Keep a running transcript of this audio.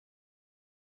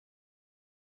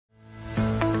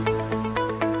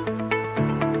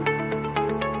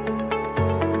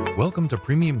Welcome to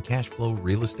Premium Cash Flow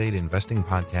Real Estate Investing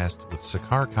Podcast with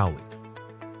Sakar Cowley.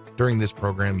 During this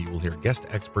program, you will hear guest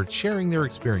experts sharing their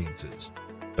experiences,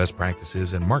 best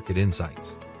practices, and market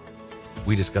insights.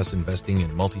 We discuss investing in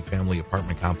multifamily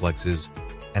apartment complexes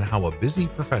and how a busy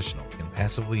professional can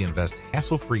passively invest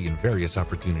hassle-free in various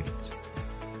opportunities.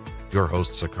 Your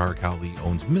host, Sakar Cowley,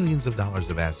 owns millions of dollars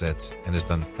of assets and has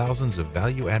done thousands of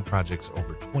value-add projects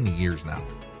over 20 years now.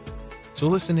 So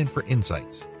listen in for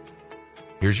insights.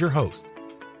 Here's your host,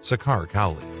 Sakar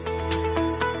Cowley.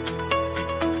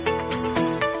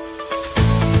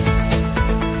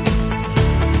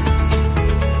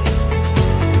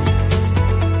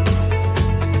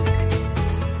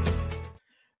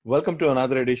 Welcome to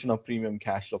another edition of Premium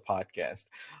Cash Flow Podcast.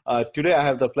 Today, I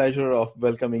have the pleasure of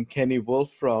welcoming Kenny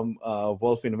Wolf from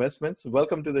Wolf Investments.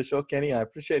 Welcome to the show, Kenny. I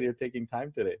appreciate you taking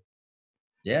time today.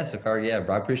 Yeah, Sakar,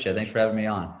 I appreciate it. Thanks for having me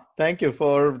on. Thank you.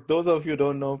 For those of you who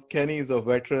don't know, Kenny is a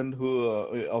veteran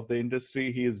of the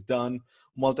industry. He has done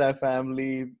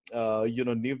multifamily,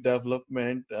 new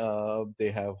development.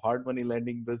 They have hard money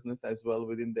lending business as well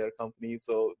within their company.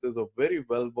 So there's a very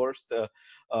well-versed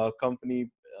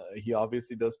company. He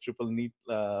obviously does triple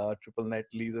net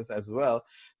leases as well.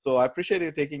 So I appreciate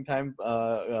you taking time,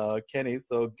 Kenny.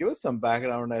 So give us some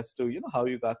background as to, how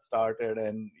you got started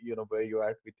and, where you're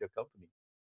at with your company.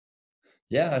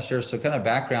 Yeah, sure. So kind of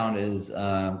background is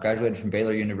graduated from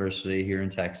Baylor University here in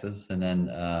Texas, and then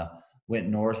went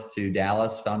north to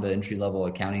Dallas, found an entry-level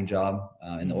accounting job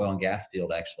in the oil and gas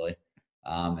field, actually.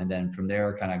 And then from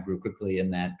there, kind of grew quickly in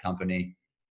that company.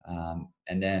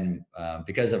 And then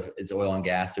because of it's oil and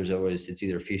gas, it's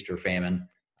either feast or famine.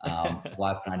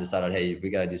 Wife and I decided, hey, we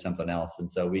got to do something else. And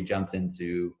so we jumped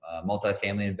into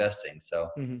multifamily investing. So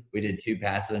we did two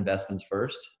passive investments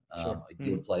first, a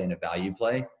yield play and a value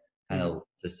play, kind of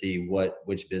to see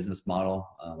which business model,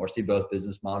 or see both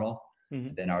business models.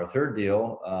 And then our third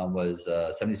deal was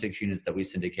 76 units that we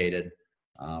syndicated,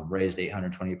 raised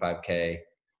 $825K.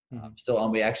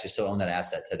 We actually still own that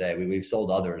asset today. We've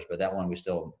sold others, but that one we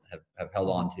still have held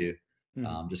on to,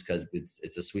 just because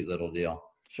it's a sweet little deal.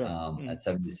 Sure. At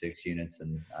 76 units.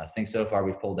 And I think so far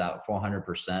we've pulled out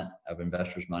 400% of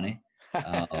investors' money.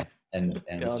 And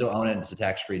we still own it. It's a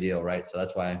tax-free deal, right? So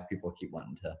that's why people keep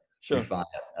wanting to refi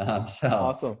it.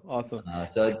 Awesome.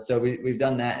 So we've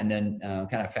done that. And then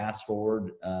kind of fast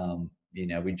forward,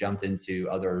 we jumped into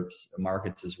other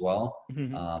markets as well.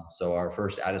 So our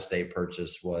first out-of-state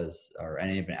purchase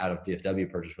even out of DFW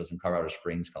purchase was in Colorado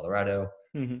Springs, Colorado.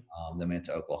 Then we went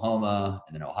to Oklahoma,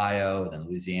 and then Ohio, and then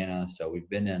Louisiana. So we've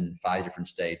been in 5 different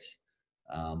states.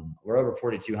 We're over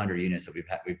 4,200 units that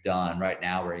we've done. Right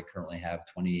now, we currently have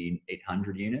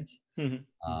 2,800 units.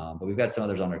 But we've got some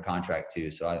others under contract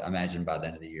too. So I imagine by the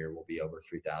end of the year, we'll be over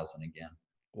 3,000 again.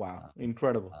 Wow.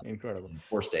 Incredible. In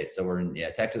 4 states. So we're in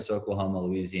Texas, Oklahoma,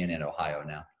 Louisiana, and Ohio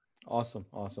now. Awesome.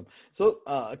 So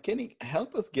Kenny,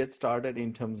 help us get started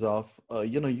in terms of,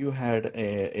 you had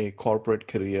a corporate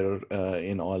career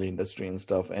in oil industry and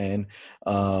stuff, and,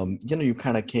 you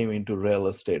kind of came into real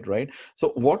estate, right? So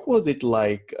what was it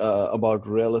like about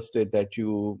real estate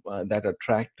that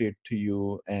attracted to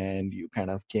you, and you kind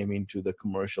of came into the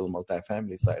commercial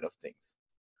multifamily side of things?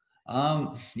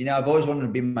 I've always wanted to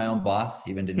be my own boss,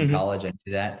 even in college. I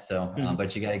knew that. So,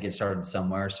 but you got to get started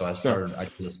somewhere. So I chose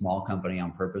a small company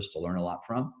on purpose to learn a lot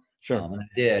from. And I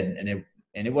did, and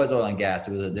it was oil and gas.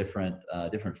 It was a different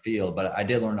field, but I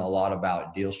did learn a lot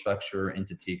about deal structure,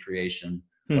 entity creation,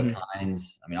 all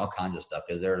kinds of stuff.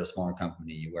 Because they're at a smaller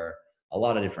company, you wear a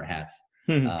lot of different hats.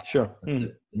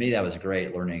 To me, that was a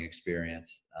great learning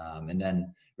experience. And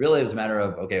then really it was a matter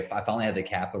of, okay, if I finally had the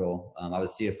capital, I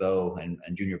was CFO and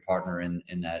junior partner in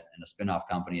a spinoff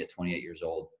company at 28 years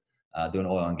old, doing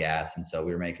oil and gas. And so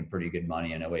we were making pretty good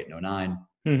money in 08 and 09,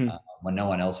 when no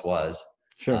one else was.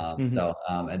 And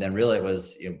then really it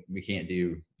was, we can't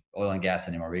do oil and gas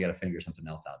anymore. We got to figure something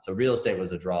else out. So real estate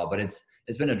was a draw, but it's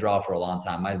been a draw for a long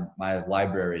time. My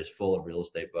library is full of real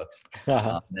estate books.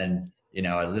 I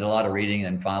did a lot of reading,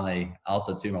 and finally,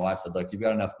 also too, my wife said, "Look, you've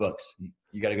got enough books.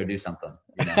 You got to go do something.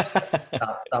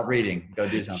 Stop reading. Go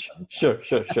do something."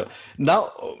 Sure.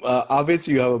 Now,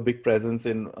 obviously, you have a big presence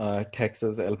in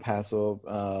Texas, El Paso.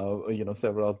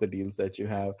 Several of the deals that you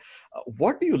have.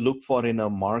 What do you look for in a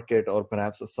market, or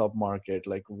perhaps a sub-market?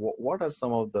 Like, what are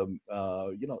some of the,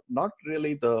 not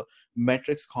really the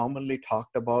metrics commonly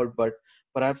talked about, but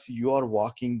perhaps you are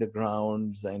walking the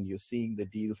grounds and you're seeing the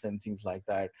deals and things like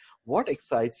that. What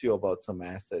excites you about some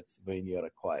assets when you're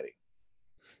acquiring?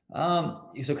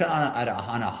 So kind of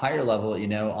on a higher level,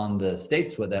 on the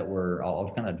states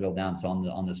I'll kind of drill down. So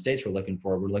on the states we're looking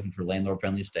for landlord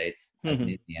friendly states. That's an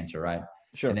easy answer, right?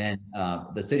 Sure. And then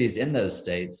the cities in those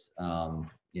states,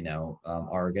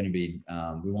 are going to be,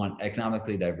 we want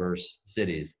economically diverse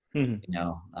cities, and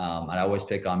I always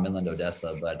pick on Midland,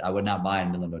 Odessa, but I would not buy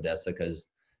in Midland, Odessa, because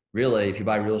really, if you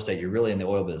buy real estate, you're really in the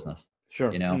oil business,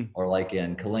 sure. Or like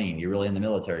in Killeen, you're really in the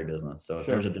military business. So if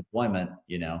there's a deployment,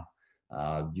 you've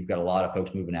got a lot of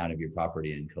folks moving out of your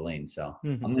property in Killeen. So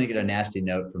I'm going to get a nasty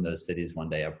note from those cities one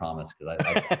day, I promise, because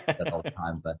I say that all the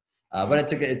time. But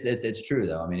it's true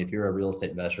though. I mean, if you're a real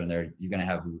estate investor in there, you're going to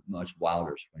have much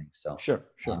wilder swings. So sure.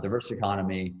 Diverse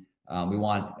economy. We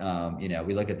want,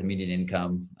 we look at the median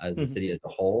income as the city as a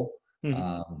whole.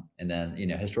 And then,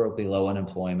 historically low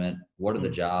unemployment. What are the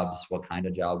jobs? What kind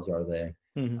of jobs are they?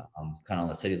 Kind of on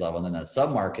the city level. And then the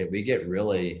sub-market, we get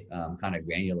really kind of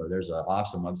granular. There's an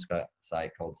awesome website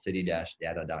called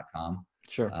city-data.com.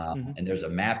 Sure. And there's a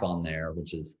map on there,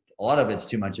 which is, a lot of it's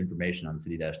too much information on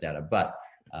city-data, but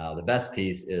the best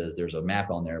piece is there's a map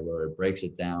on there where it breaks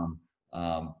it down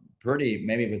pretty,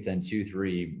 maybe within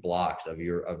 2-3 blocks of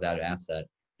that asset,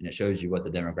 and it shows you what the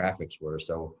demographics were.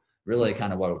 So really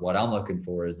kind of what I'm looking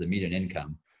for is the median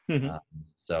income.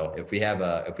 So if we have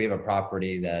a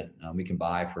property that we can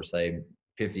buy for say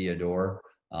 $50 a door,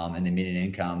 and the median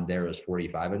income there is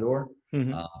 $45 a door,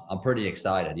 I'm pretty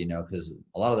excited, because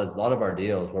a lot of our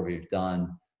deals where we've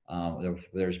done,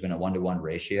 there's been a 1-to-1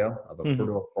 ratio of a per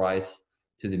door price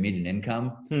to the median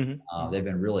income. They've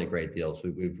been really great deals.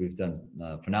 We've done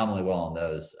phenomenally well on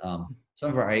those. Some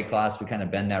of our A class, we kind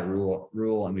of bend that rule,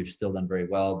 and we've still done very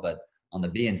well. But on the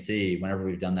B and C, whenever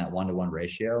we've done that 1-to-1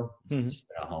 ratio, it's just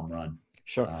been a home run.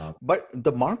 Sure. But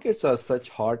the markets are such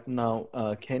hot now,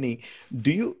 Kenny.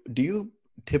 Do you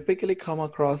typically come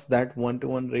across that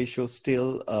 1-to-1 ratio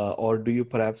still, or do you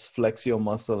perhaps flex your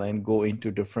muscle and go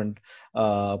into different,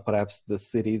 perhaps the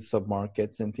cities,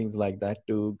 submarkets and things like that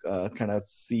to kind of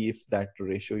see if that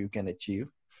ratio you can achieve?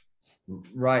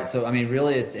 Right. So, I mean,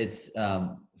 really it's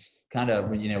kind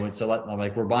of, so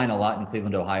like we're buying a lot in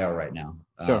Cleveland, Ohio right now,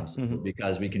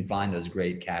 because we can find those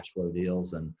great cash flow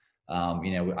deals. And,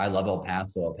 I love El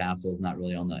Paso. El Paso is not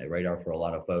really on the radar for a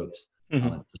lot of folks. It's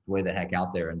just way the heck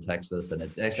out there in Texas, and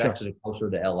it's actually closer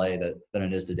to LA than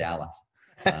it is to Dallas.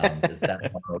 So it's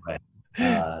that far away.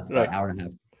 It's about an hour and a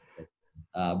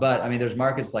half. But I mean, there's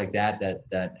markets like that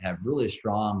have really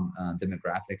strong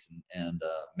demographics and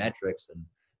metrics, and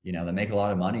they make a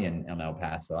lot of money in El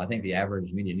Paso. I think the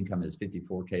average median income is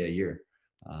 $54K a year,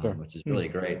 which is really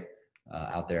great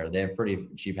out there. They have pretty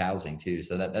cheap housing too,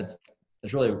 so that's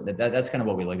really that's kind of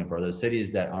what we're looking for. Those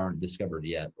cities that aren't discovered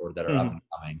yet or that are up and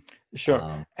coming.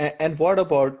 Sure. And what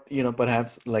about,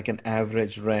 perhaps like an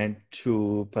average rent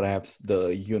to perhaps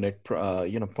the unit,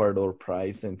 per door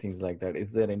price and things like that?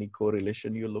 Is there any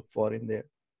correlation you look for in there?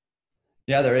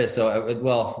 Yeah, there is. So,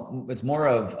 it's more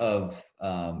of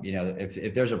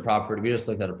if there's a property, we just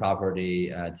looked at a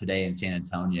property today in San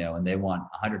Antonio, and they want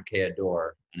 $100K a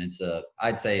door, and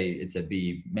I'd say it's a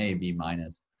B, maybe B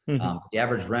minus. The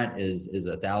average rent is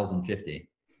 $1,050.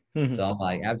 So I'm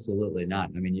like, absolutely not.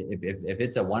 I mean, if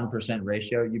it's a 1%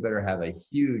 ratio, you better have a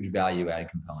huge value add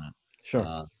component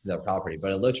to that property,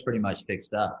 but it looks pretty much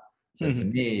fixed up. So to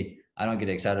me, I don't get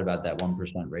excited about that 1%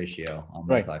 ratio on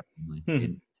multifamily.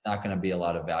 It's not going to be a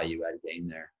lot of value add gain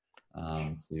there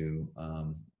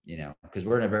because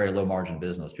we're in a very low margin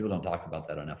business. People don't talk about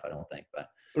that enough, I don't think. But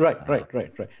right.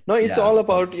 No, it's all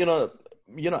about,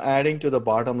 adding to the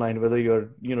bottom line, whether you're,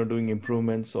 doing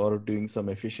improvements or doing some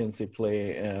efficiency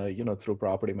play, through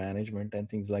property management and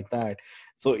things like that.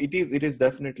 So it is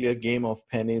definitely a game of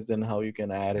pennies and how you can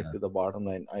add it to the bottom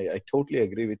line. I totally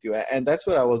agree with you. And that's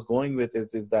where I was going with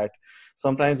is that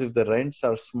sometimes if the rents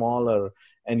are smaller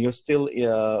and you're still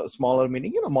smaller,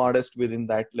 meaning, modest within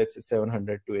that, let's say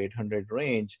 700 to 800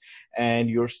 range, and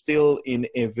you're still in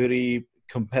a very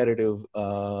competitive,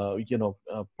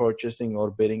 purchasing or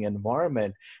bidding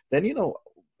environment, then,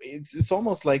 it's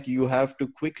almost like you have to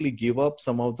quickly give up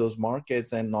some of those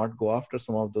markets and not go after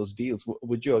some of those deals.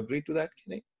 Would you agree to that,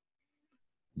 Kenny?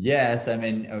 Yes. I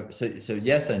mean, so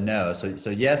yes and no. So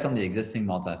yes on the existing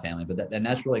multifamily, but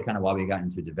that's really kind of why we got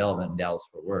into development in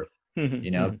Dallas-Fort Worth,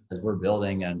 because we're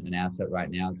building an asset right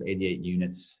now. It's 88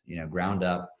 units, ground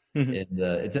up.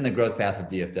 It's in the growth path of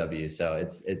DFW, so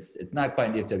it's not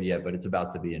quite in DFW yet, but it's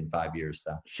about to be in 5 years.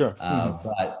 So sure.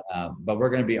 But we're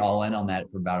going to be all in on that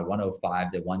for about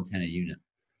 105 to 110 a unit.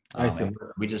 I see.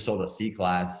 We just sold a C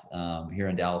class here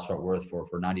in Dallas-Fort Worth for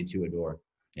 $92 a door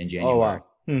in January.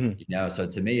 Oh wow. So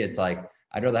to me, it's like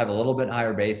I'd rather have a little bit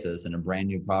higher basis in a brand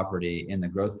new property in the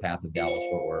growth path of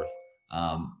Dallas-Fort Worth,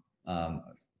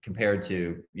 compared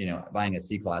to buying a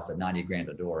C class at $90,000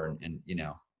 a door and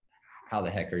how the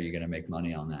heck are you going to make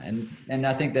money on that? And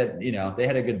I think that, they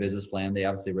had a good business plan. They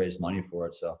obviously raised money for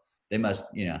it. So they must,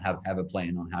 have a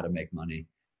plan on how to make money.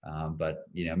 But,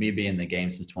 me being in the game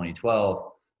since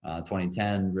 2012,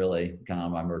 2010, really kind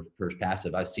of my first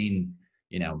passive, I've seen,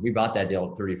 we bought that deal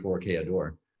at $34K a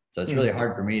door. So it's really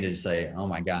hard for me to say, oh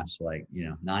my gosh, like,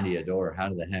 90 a door, how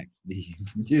the heck do you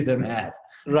do the math?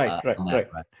 Right.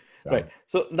 So. Right.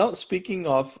 So now speaking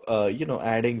of,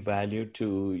 adding value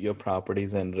to your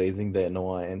properties and raising the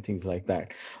NOI and things like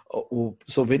that.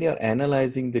 So when you're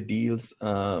analyzing the deals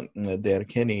there,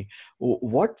 Kenny,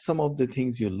 what some of the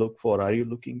things you look for? Are you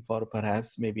looking for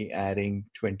perhaps maybe adding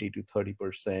 20 to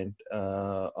 30%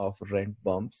 of rent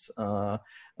bumps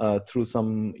through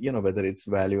some, whether it's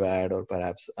value add or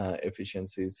perhaps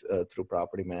efficiencies through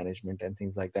property management and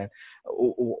things like that?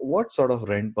 What sort of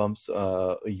rent bumps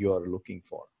you are looking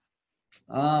for?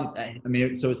 I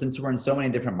mean, so since we're in so many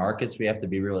different markets, we have to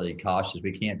be really cautious.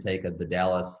 We can't take the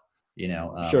Dallas,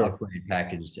 Sure. upgrade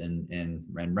package and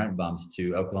rent bumps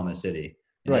to Oklahoma City.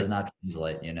 It does not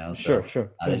translate, So, sure.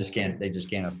 They just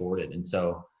can't afford it. And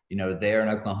so, there in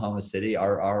Oklahoma City,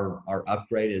 our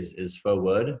upgrade is faux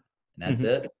wood, and that's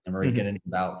it. And we're getting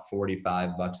about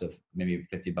 $45 maybe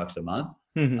 $50 a month.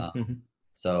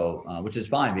 So, which is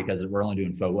fine because we're only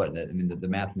doing faux wood. I mean, the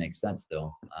math makes sense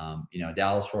still.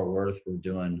 Dallas Fort Worth, we're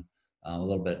doing a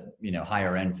little bit,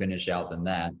 higher end finish out than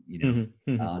that,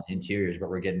 interiors, but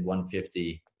we're getting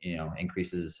 150,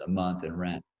 increases a month in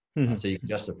rent. So you can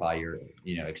justify your,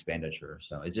 expenditure.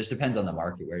 So it just depends on the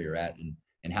market where you're at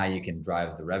and how you can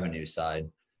drive the revenue side,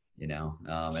 and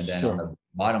then on the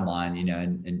bottom line,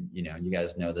 and you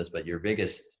guys know this, but your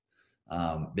biggest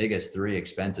three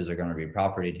expenses are going to be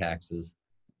property taxes.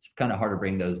 It's kind of hard to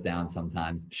bring those down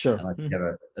sometimes. Sure.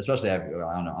 Especially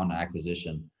on an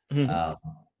acquisition.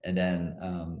 And then,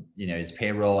 it's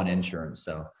payroll and insurance.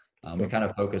 So we kind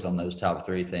of focus on those top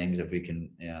three things. If we can,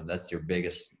 that's your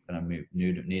biggest kind of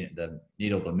the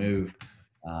needle to move.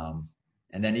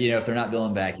 And then, if they're not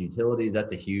billing back utilities,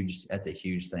 that's a huge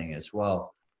thing as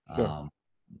well.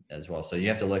 So you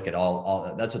have to look at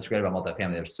all. That's what's great about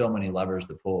multifamily. There's so many levers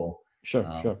to pull.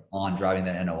 On driving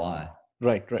that NOI.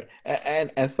 Right.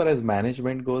 And as far as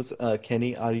management goes,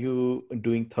 Kenny, are you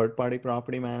doing third-party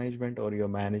property management or you're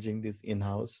managing this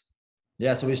in-house?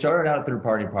 Yeah, so we started out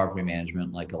third-party property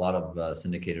management, like a lot of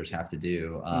syndicators have to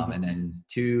do. And then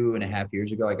 2.5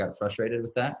 years ago, I got frustrated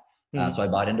with that. So I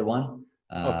bought into one.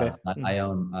 Okay. I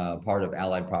own part of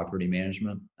Allied Property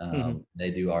Management.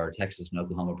 They do our Texas and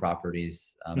Oklahoma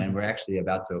properties. And we're actually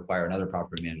about to acquire another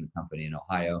property management company in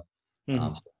Ohio.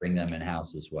 So bring them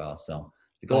in-house as well. So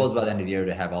the goal is by the end of the year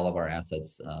to have all of our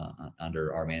assets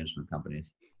under our management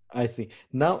companies. I see.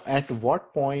 Now, at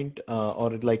what point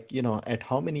at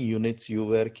how many units you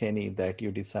were, Kenny, that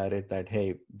you decided that,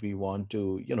 hey, we want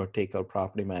to, take our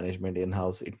property management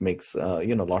in-house? It makes, a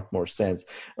lot more sense.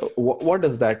 What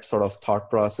does that sort of thought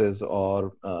process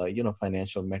or,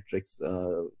 financial metrics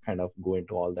kind of go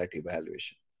into all that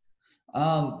evaluation?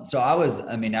 So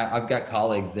I've got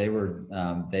colleagues, they were,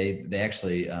 they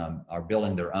actually are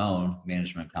building their own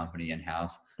management company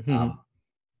in-house.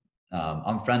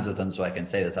 I'm friends with them, so I can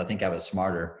say this. I think I was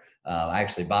smarter. I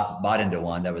actually bought into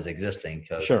one that was existing.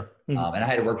 Sure. And I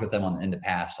had worked with them in the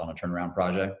past on a turnaround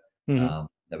project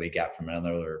that we got from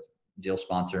another deal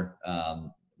sponsor.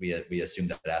 We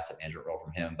assumed that asset management role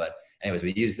from him. But anyways,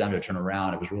 we used them to turn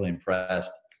around. I was really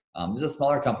impressed. It was a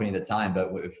smaller company at the time,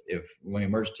 but when we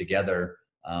merged together,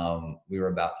 we were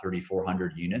about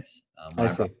 3,400 units when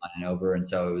I brought mine over. And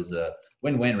so it was a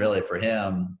win-win really for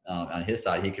him. On his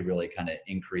side, he could really kind of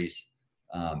increase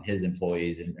his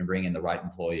employees and bring in the right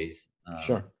employees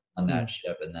on that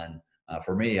ship. And then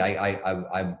for me,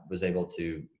 I was able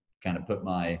to kind of put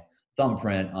my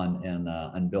thumbprint on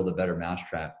and build a better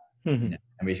mousetrap. And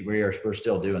we're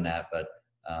still doing that, but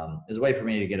it's a way for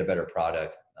me to get a better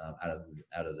product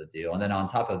out of the deal. And then on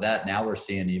top of that, now we're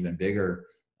seeing even bigger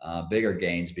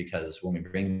gains, because when we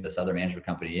bring this other management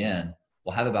company in,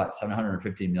 we'll have about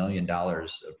 $750 million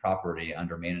of property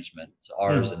under management. It's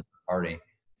ours and the party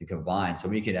to combine. So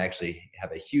we could actually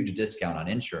have a huge discount on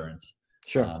insurance.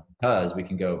 Because we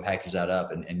can go package that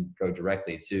up and go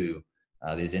directly to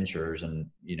these insurers and,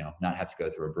 not have to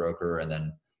go through a broker. And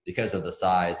then because of the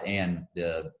size and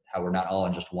how we're not all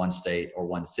in just one state or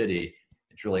one city,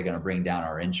 it's really going to bring down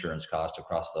our insurance cost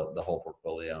across the whole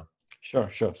portfolio. Sure.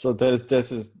 So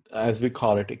this is, as we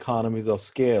call it, economies of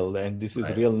scale, and this is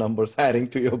real numbers adding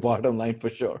to your bottom line for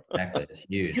sure. Exactly. It's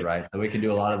huge, right? So we can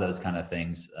do a lot of those kind of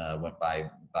things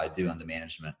by doing the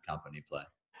management company play.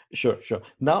 Sure.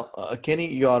 Now,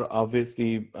 Kenny, you're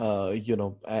obviously,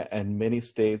 in many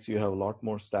states, you have a lot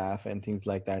more staff and things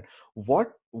like that.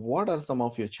 What what are some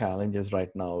of your challenges right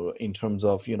now in terms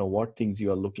of, what things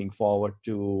you are looking forward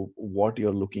to, what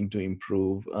you're looking to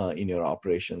improve in your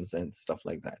operations and stuff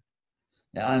like that?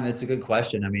 Yeah, it's a good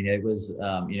question. I mean, it was,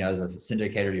 as a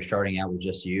syndicator, you're starting out with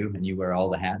just you and you wear all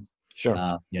the hats. Sure.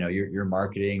 Your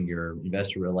marketing, your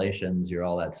investor relations, your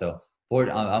all that. So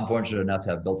I'm fortunate enough to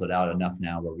have built it out enough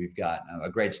now where we've got a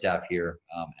great staff here,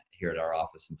 here at our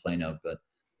office in Plano. But,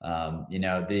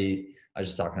 I was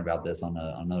just talking about this on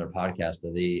another podcast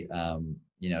of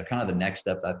kind of the next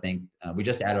steps. I think we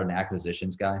just added an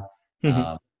acquisitions guy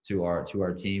to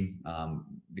our team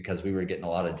because we were getting a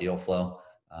lot of deal flow.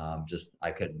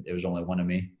 It was only one of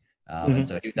me. And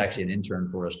so he was actually an intern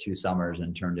for us 2 summers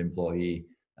and turned employee.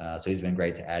 So he's been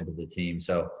great to add to the team.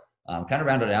 So kind of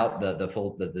rounded out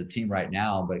the team right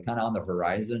now, but kind of on the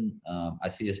horizon, I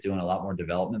see us doing a lot more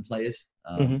development plays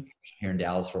here in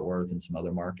Dallas, Fort Worth, and some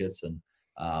other markets. And,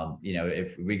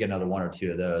 if we get another 1 or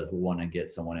 2 of those, we want to get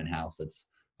someone in-house that's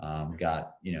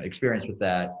got, experience with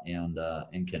that and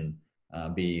can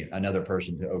be another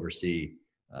person to oversee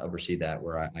that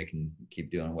where I can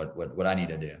keep doing what I need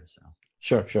to do. So.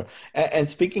 Sure. And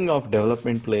speaking of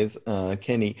development plays,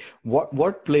 Kenny,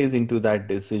 what plays into that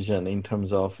decision in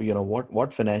terms of,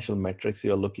 what financial metrics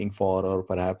you're looking for, or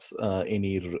perhaps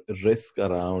any risk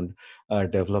around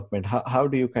development? How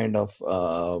do you kind of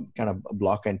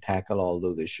block and tackle all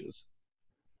those issues?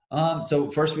 So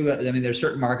first there's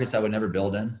certain markets I would never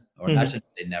build in, or I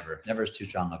shouldn't say never. Never is too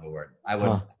strong of a word.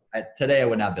 Today I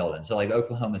would not build in. So like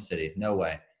Oklahoma City, no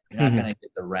way. You're not going to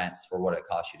get the rents for what it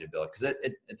costs you to build, because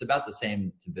it's about the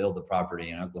same to build the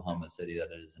property in Oklahoma City that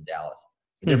it is in Dallas.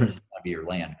 The difference is going to be your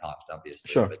land cost, obviously.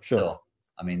 Sure. Still,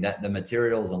 I mean, that the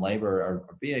materials and labor are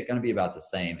going to be about the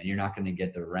same, and you're not going to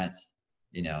get the rents,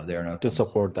 there in Oklahoma to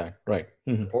support that, right?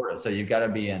 Support it. So you've got to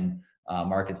be in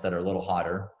markets that are a little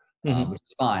hotter, which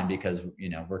is fine because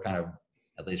we're kind of,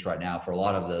 at least right now, for a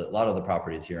lot of the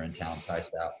properties here in town,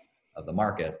 priced out of the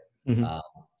market.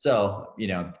 So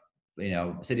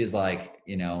cities like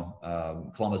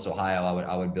Columbus, Ohio,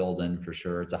 I would build in for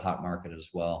sure. It's a hot market as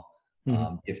well.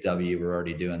 DFW, we're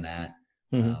already doing that.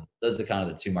 Those are kind of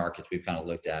the 2 markets we've kind of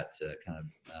looked at to kind of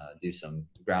do some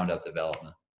ground up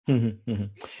development.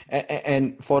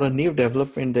 And for a new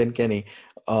development, then Kenny,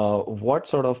 what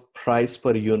sort of price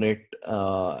per unit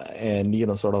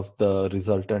and sort of the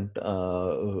resultant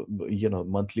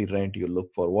monthly rent you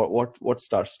look for? What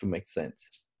starts to make sense?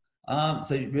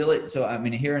 So I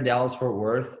mean, here in Dallas Fort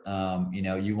Worth,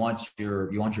 you want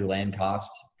your land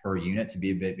cost per unit to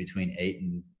be a bit between 8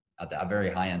 and at the very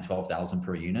high end 12,000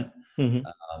 per unit. You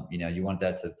want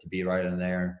that to be right in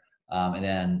there, and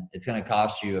then it's going to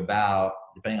cost you about,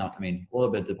 depending on, a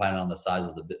little bit depending on the size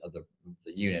of the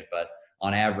unit, but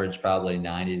on average probably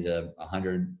 90 to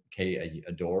 100K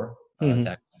a door to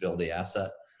actually build the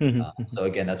asset. So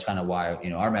again, that's kind of why,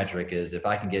 our metric is if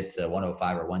I can get to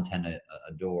 105 or 110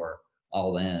 a door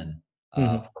all in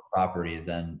for property,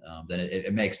 then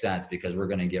it makes sense, because we're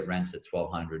going to get rents at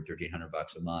 $1,200,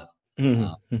 $1,300 a month.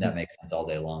 That makes sense all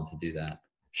day long to do that.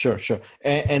 Sure.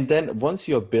 And then once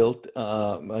you're built,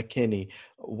 Kenny,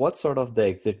 what sort of the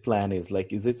exit plan is?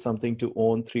 Like, is it something to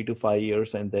own 3 to 5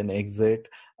 years and then exit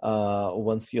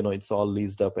once, it's all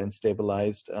leased up and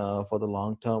stabilized for the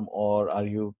long term? Or are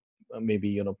you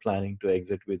maybe, planning to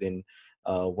exit within,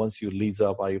 once you lease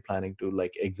up, are you planning to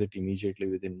like exit immediately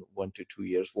within 1 to 2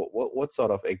 years? What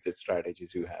sort of exit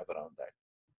strategies you have around that?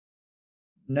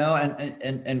 No,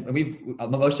 and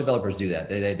most developers do that.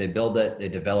 They build it, they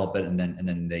develop it, and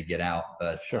then they get out.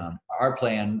 But our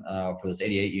plan for this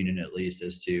 88 unit at least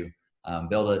is to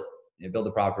build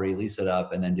the property, lease it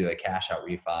up, and then do a cash out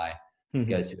refi.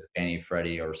 Go to Fannie,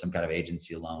 Freddie, or some kind of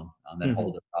agency loan, then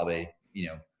hold it probably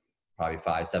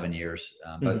 5-7 years.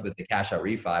 But with the cash out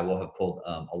refi, we'll have pulled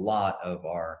a lot of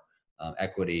our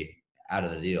equity out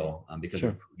of the deal because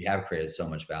we have created so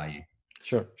much value.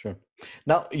 Sure.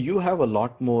 Now, you have a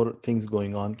lot more things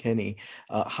going on, Kenny.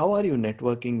 How are you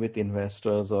networking with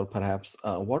investors, or perhaps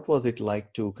what was it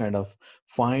like to kind of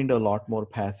find a lot more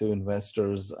passive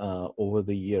investors over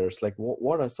the years? Like,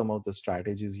 what are some of the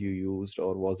strategies you used,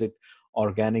 or was it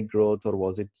organic growth, or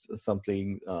was it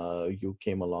something you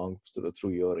came along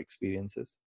through your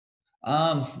experiences? It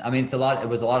was a lot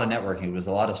of networking. It was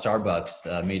a lot of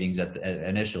Starbucks meetings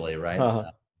initially, right?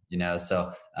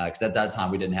 So because at that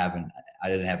time I didn't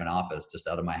have an office, just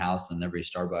out of my house in every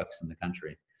Starbucks in the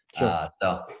country. That's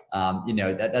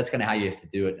kind of how you have to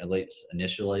do it, at least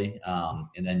initially.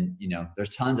 And then, there's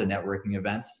tons of networking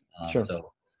events.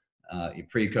 So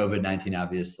pre-COVID-19,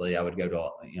 obviously, I would go to,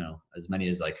 as many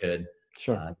as I could.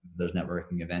 Those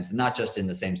networking events, and not just in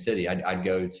the same city. I'd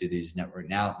go to these network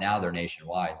now they're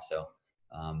nationwide. So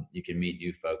you can meet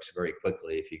new folks very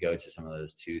quickly if you go to some of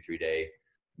those 2-3 day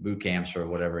boot camps or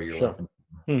whatever you're looking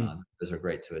for. Those are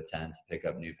great to attend to pick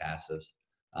up new passives.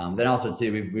 Then also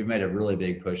too, we've made a really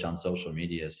big push on social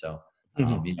media. So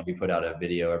we put out a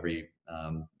video every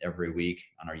week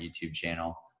on our YouTube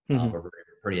channel. We're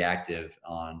pretty active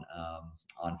on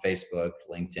Facebook,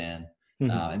 LinkedIn,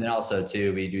 and then also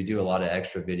too, we do a lot of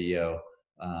extra video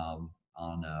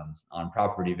on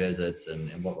property visits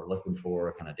and what we're looking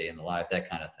for, kind of day in the life, that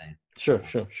kind of thing. Sure.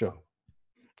 So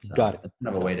Got it. It's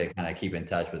kind of a way to kind of keep in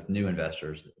touch with new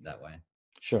investors that way.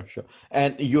 Sure.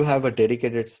 And you have a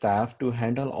dedicated staff to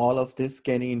handle all of this,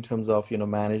 Kenny, in terms of,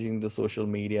 managing the social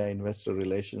media, investor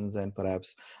relations, and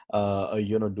perhaps,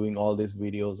 doing all these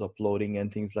videos, uploading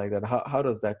and things like that. How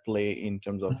does that play in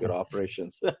terms of your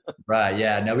operations? Right.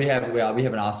 Yeah. No, we have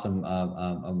an awesome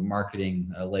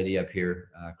marketing lady up here.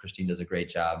 Christine does a great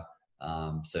job.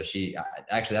 So she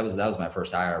actually, that was my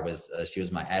first hire, she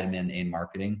was my admin in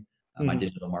marketing, my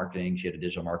digital marketing. She had a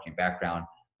digital marketing background.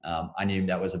 I knew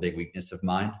that was a big weakness of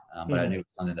mine, but I knew it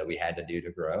was something that we had to do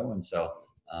to grow. And so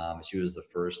she was the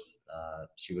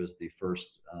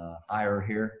first hire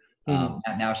here.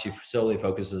 Now she solely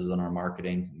focuses on our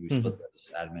marketing. We split those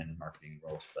admin and marketing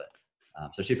roles,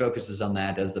 but so she focuses on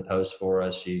that, does the posts for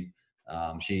us. She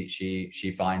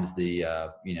finds the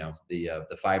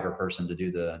fiber person to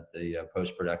do the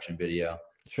post production video.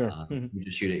 Sure. We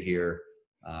just shoot it here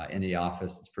in the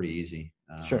office. It's pretty easy.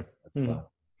 Sure.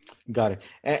 Got it.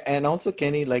 And also,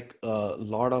 Kenny, like a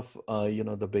lot of,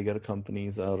 the bigger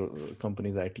companies or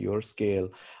companies at your scale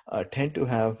tend to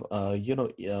have,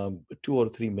 2 or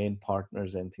 3 main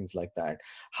partners and things like that.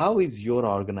 How is your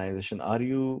organization? Are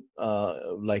you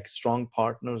like strong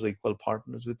partners, equal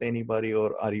partners with anybody,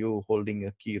 or are you holding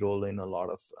a key role in a lot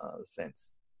of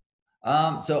sense?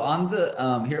 So I'm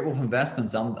the here at Wolf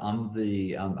Investments. I'm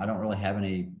the I don't really have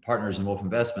any partners in Wolf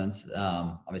Investments.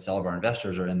 Obviously, all of our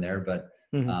investors are in there, but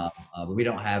we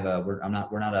don't have we're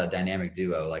not a dynamic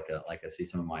duo like I see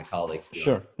some of my colleagues do.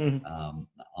 Sure.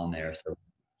 On there. So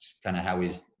kind of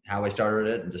how I started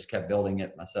it and just kept building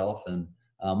it myself. And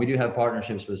we do have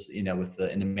partnerships with in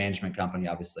the management company.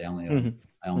 Obviously, I only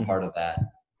own part of that,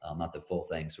 not the full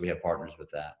thing. So we have partners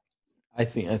with that. I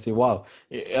see. Wow.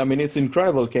 I mean, it's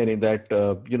incredible, Kenny, that,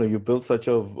 you built such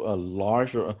a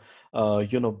large,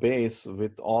 base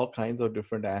with all kinds of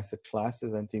different asset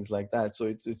classes and things like that. So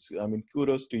it's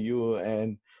kudos to you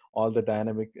and all the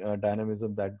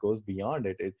dynamism that goes beyond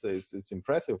it. It's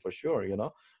impressive for sure.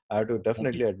 I have to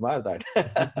definitely admire that.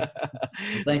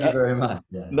 Thank you very much.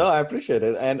 Yeah. No, I appreciate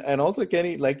it. And also,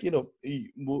 Kenny, like, you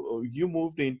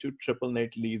moved into triple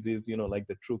net leases, like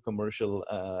the true commercial,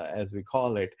 as we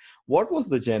call it. What was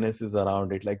the genesis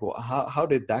around it? Like, how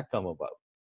did that come about?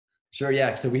 Sure.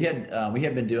 Yeah. So we had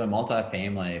been doing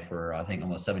multifamily for, I think,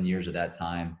 almost 7 years at that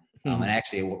time. And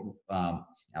actually,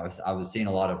 I was seeing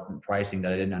a lot of pricing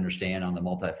that I didn't understand on the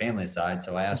multifamily side.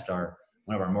 So I asked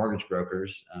one of our mortgage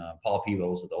brokers, Paul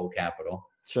Peebles at the Old Capital.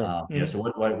 Sure. So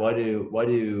what do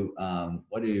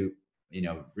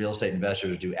real estate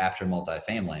investors do after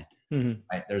multifamily?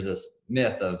 Right? There's this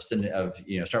myth of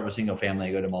start with single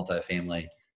family, go to multifamily,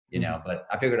 but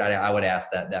I figured I would ask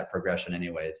that progression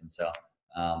anyways. And so,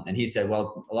 and he said,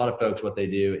 well, a lot of folks, what they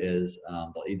do is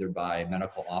they'll either buy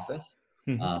medical office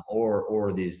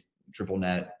or these triple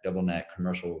net, double net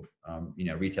commercial,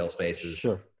 retail spaces.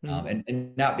 Sure.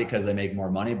 And not because they make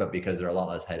more money, but because they're a lot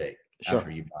less headache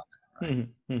after you buy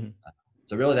them. Right?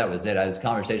 So really that was it. I was a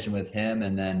conversation with him,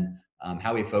 and then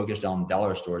how we focused on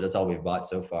dollar stores. That's all we've bought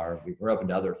so far. We're open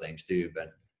to other things too,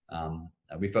 but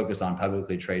we focus on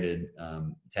publicly traded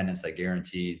tenants that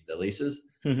guarantee the leases.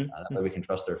 That way we can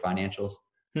trust their financials.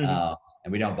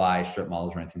 And we don't buy strip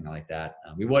malls or anything like that.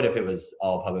 We would if it was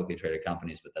all publicly traded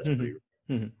companies, but that's pretty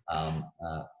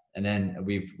and then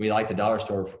we like the dollar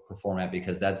store format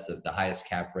because that's the highest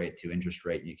cap rate to interest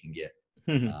rate you can get.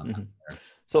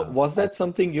 So was that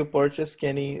something you purchased,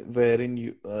 Kenny,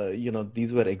 wherein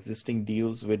these were existing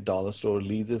deals with dollar store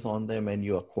leases on them and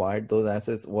you acquired those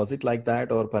assets? Was it like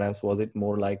that, or perhaps was it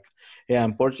more like, hey,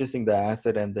 I'm purchasing the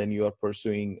asset and then you are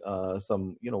pursuing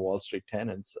some Wall Street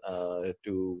tenants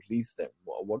to lease them?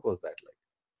 What was that like?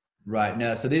 Right.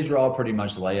 No. So these were all pretty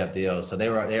much layup deals. So they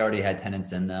already had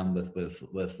tenants in them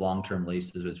with long-term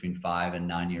leases between 5 and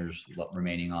 9 years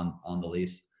remaining on the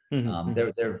lease.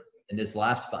 They're in this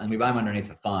last fund, and we buy them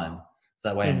underneath a fund. So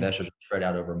that way investors are spread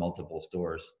out over multiple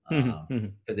stores.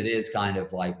 Because it is kind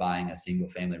of like buying a single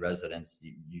family residence.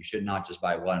 You should not just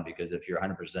buy one, because if you're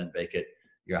 100% vacant,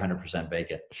 you're 100%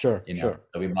 vacant. Sure.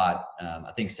 So we bought,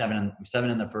 I think seven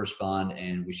in the first fund,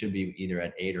 and we should be either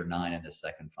at 8 or 9 in the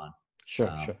second fund.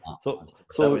 Sure.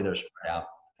 So they're spread out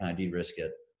kind of de-risk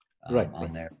it right.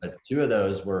 there. But two of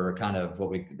those were kind of what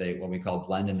we call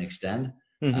blend and extend.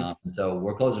 And so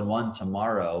we're closing one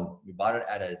tomorrow. We bought it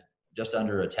at just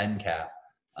under a 10 cap.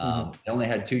 It only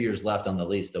had 2 years left on the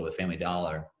lease though with Family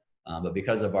Dollar. But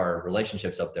because of our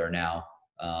relationships up there now,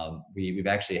 we've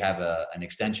actually have an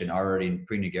extension already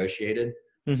pre-negotiated.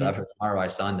 So after tomorrow I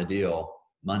sign the deal,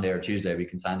 Monday or Tuesday, we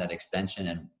can sign that extension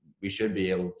and we should be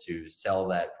able to sell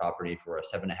that property for a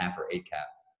 7.5 or 8 cap.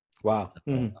 Wow. So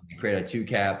we create a 2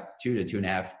 to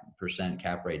 2.5%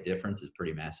 cap rate difference is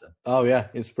pretty massive. Oh yeah.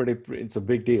 It's a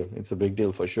big deal. It's a big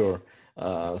deal for sure.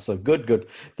 So good.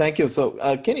 Thank you. So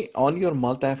Kenny, on your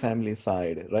multifamily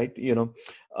side, right,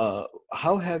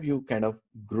 how have you kind of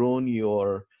grown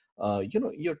your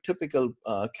your typical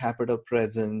capital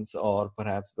presence, or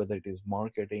perhaps whether it is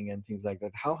marketing and things like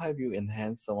that? How have you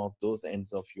enhanced some of those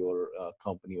ends of your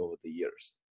company over the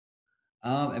years?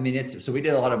 I mean, so we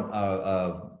did a lot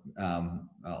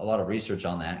of research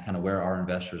on that, kind of where our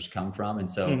investors come from, and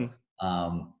so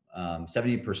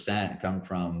 70% come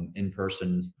from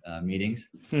in-person meetings.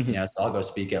 So I'll go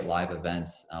speak at live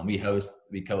events. We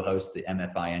co-host the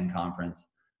MFIN conference,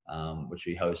 which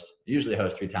we usually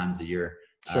host 3 times a year.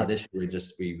 Sure. This year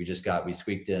we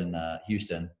squeaked in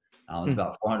Houston. There's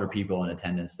about 400 people in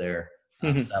attendance there.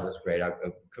 So that was great. I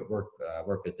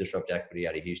work with Disrupt Equity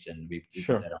out of Houston. We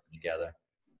put that on together.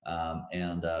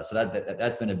 So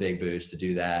that's been a big boost to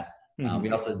do that. We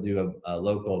also do a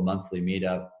local monthly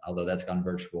meetup, although that's gone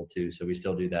virtual too. So we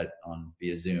still do that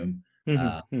via Zoom.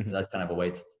 That's kind of a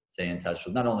way to stay in touch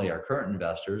with not only our current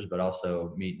investors, but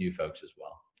also meet new folks as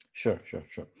well. Sure.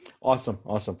 Awesome.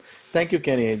 Thank you,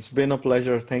 Kenny. It's been a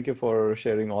pleasure. Thank you for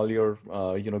sharing all your,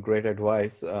 great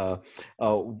advice.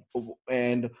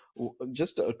 And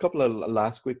just a couple of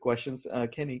last quick questions,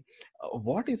 Kenny.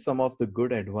 What is some of the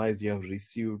good advice you have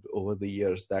received over the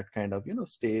years that kind of,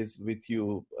 stays with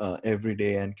you every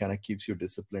day and kind of keeps you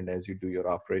disciplined as you do your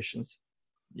operations?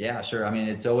 Yeah, sure. I mean,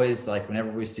 it's always like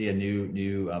whenever we see a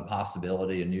new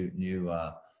possibility, a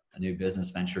new business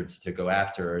venture to go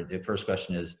after, the first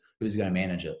question is, who's going to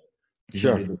manage it?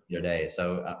 Sure. Today.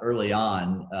 So early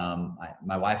on,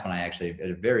 my wife and I actually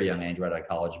at a very young age, right out of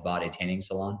college, bought a tanning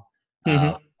salon.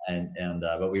 But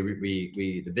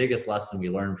the biggest lesson we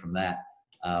learned from that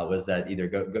was that either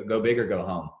go big or go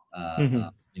home.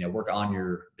 Work on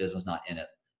your business, not in it.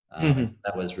 And so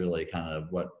that was really kind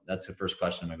of that's the first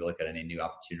question when we look at any new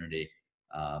opportunity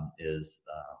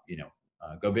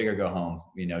go big or go home.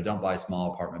 Don't buy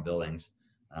small apartment buildings.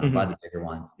 Buy the bigger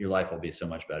ones. Your life will be so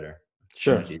much better.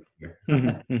 Sure.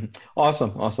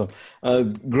 Awesome.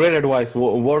 Great advice.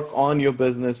 Work on your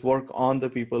business, work on the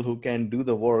people who can do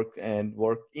the work and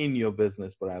work in your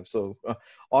business perhaps. So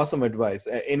awesome advice.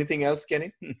 Anything else,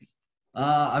 Kenny?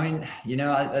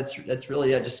 That's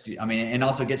really it. And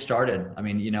also get started.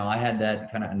 I had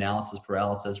that kind of analysis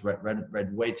paralysis,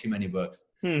 read way too many books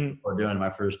before doing my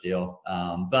first deal.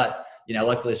 But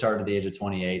luckily I started at the age of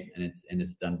 28 and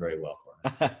it's done very well for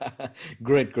us.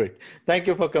 Great. Thank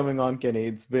you for coming on, Kenny.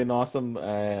 It's been awesome.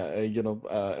 A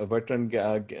veteran,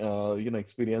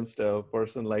 experienced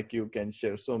person like you can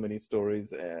share so many stories.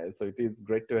 So it is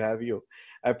great to have you.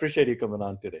 I appreciate you coming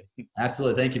on today.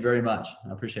 Absolutely. Thank you very much.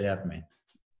 I appreciate having me.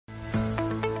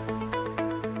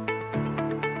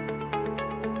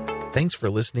 Thanks for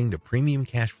listening to Premium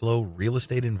Cashflow Real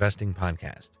Estate Investing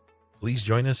Podcast. Please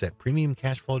join us at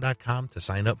premiumcashflow.com to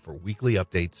sign up for weekly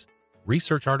updates,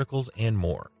 research articles, and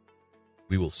more.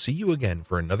 We will see you again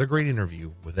for another great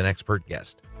interview with an expert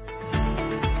guest.